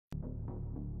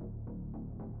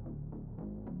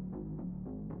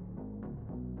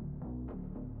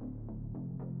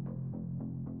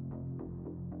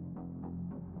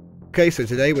Okay, so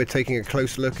today we're taking a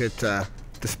close look at the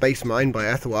space mine by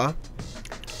Ethior.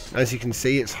 As you can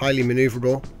see, it's highly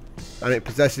maneuverable and it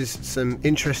possesses some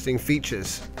interesting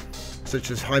features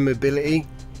such as high mobility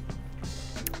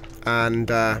and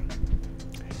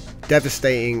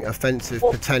devastating offensive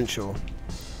potential.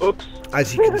 Oops.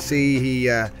 As you can see, he's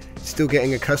still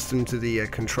getting accustomed to the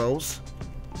controls.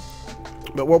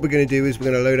 But what we're going to do is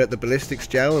we're going to load up the ballistics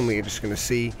gel and we're just going to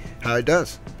see how it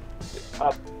does.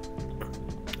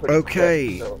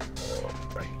 Okay,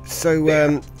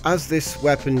 so as this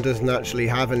weapon doesn't actually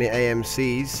have any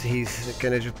AMCs, he's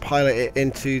going to just pilot it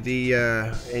into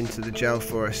the gel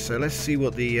for us. So let's see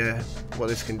what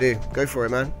this can do. Go for it,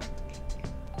 man.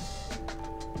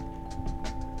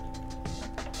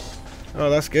 Oh,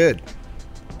 that's good.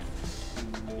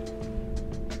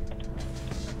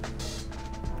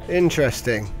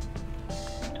 Interesting.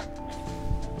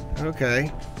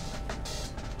 Okay.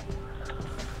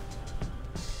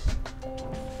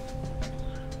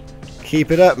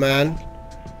 Keep it up, man.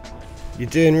 You're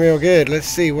doing real good. Let's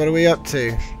see, what are we up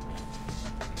to?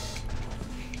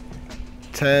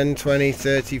 10, 20,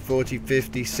 30, 40,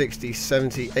 50, 60,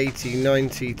 70, 80,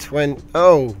 90, 20.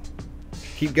 Oh!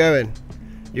 Keep going.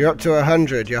 You're up to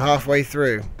 100. You're halfway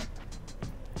through.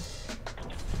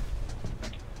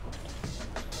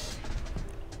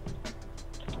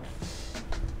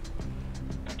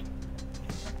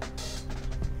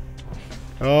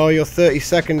 Oh, your 30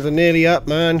 seconds are nearly up,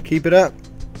 man. Keep it up.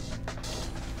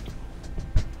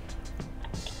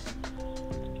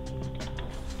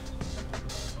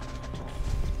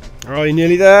 Oh, you're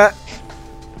nearly there.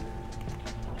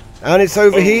 And it's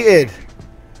overheated.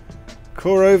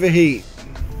 Core overheat.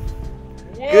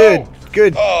 Whoa. Good,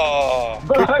 good. Oh.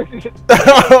 Good.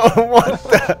 What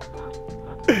the?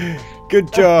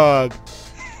 Good job.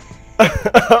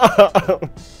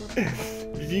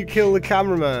 Did you kill the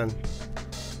cameraman?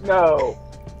 No.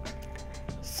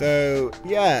 So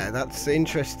yeah, that's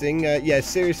interesting. Yeah,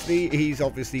 seriously, he's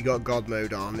obviously got God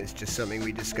mode on. It's just something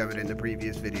we discovered in the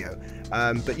previous video.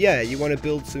 But yeah, you want to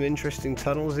build some interesting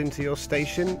tunnels into your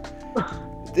station?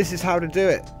 This is how to do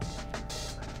it.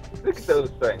 Look at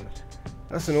those things.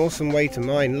 That's an awesome way to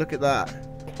mine. Look at that.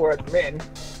 For admin.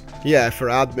 Yeah, for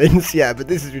admins. Yeah, but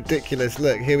this is ridiculous.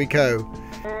 Look, here we go.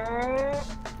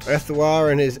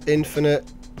 Ethior and his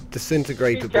infinite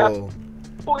disintegrator ball.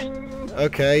 Boing.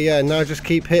 Okay, yeah, now just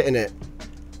keep hitting it.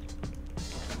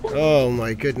 Oh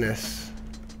my goodness.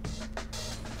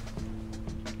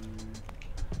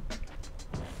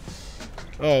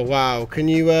 Oh wow, can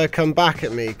you come back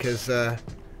at me, because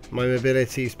my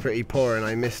mobility is pretty poor and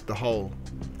I missed the hole.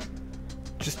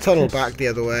 Just tunnel back the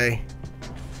other way.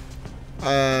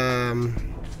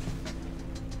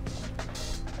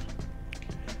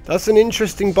 That's an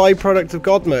interesting byproduct of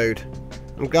God mode.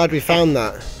 I'm glad we found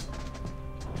that.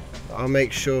 I'll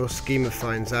make sure Schema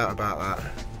finds out about that.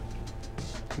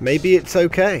 Maybe it's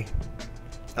okay.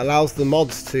 Allows the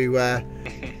mods to yeah,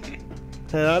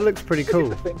 that looks pretty cool.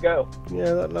 Look at this thing go.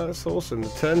 Yeah, that's awesome. The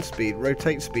turn speed,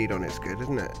 rotate speed on it's good,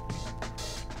 isn't it?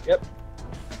 Yep.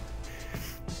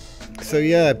 So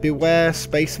yeah, beware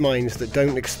space mines that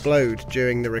don't explode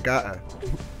during the regatta.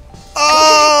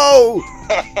 Oh!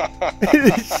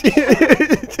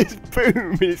 Just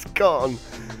boom, it's gone.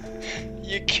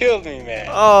 You killed me, man.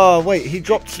 Oh wait, he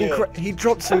dropped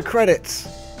some credits.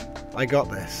 I got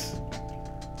this.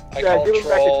 I call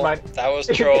troll. That was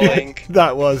trolling.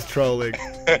 That was trolling.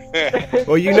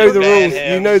 Well, you know the rules.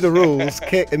 You know the rules.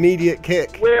 Kick, immediate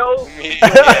kick. Will.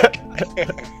 Immediate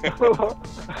kick.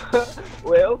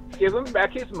 Will, give him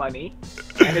back his money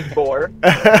and his board.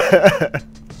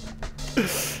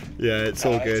 Yeah, it's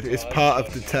all good. It's part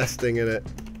of the testing, isn't it?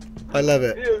 I love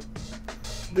it.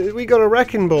 Yeah. We got a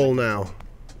wrecking ball now.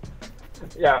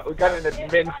 Yeah, we got an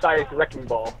admin-sized wrecking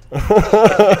ball.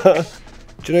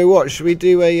 Do you know what? Should we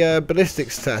do a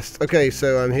ballistics test? Okay,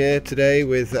 so I'm here today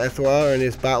with Ethior and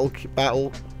his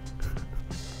battle.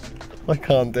 I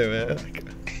can't do it.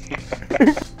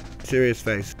 Serious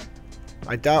face.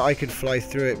 I doubt I could fly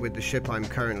through it with the ship I'm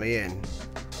currently in.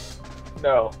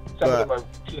 No, some of them are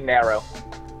too narrow.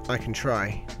 I can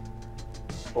try.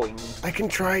 Boing. I can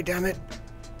try, damn it.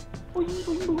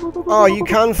 Oh, you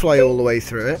can fly all the way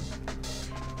through it.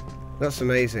 That's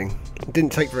amazing. It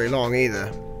didn't take very long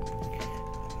either.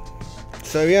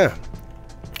 So yeah,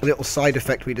 a little side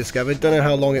effect we discovered. Don't know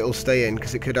how long it'll stay in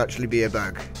because it could actually be a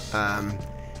bug.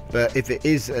 But if it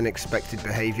is an expected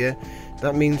behavior,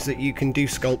 that means that you can do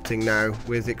sculpting now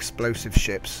with explosive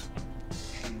ships.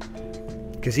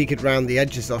 Because he could round the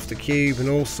edges off the cube and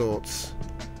all sorts.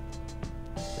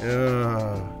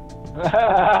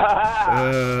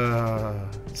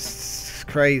 It's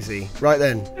crazy. Right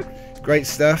then. Great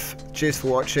stuff. Cheers for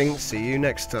watching. See you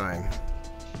next time.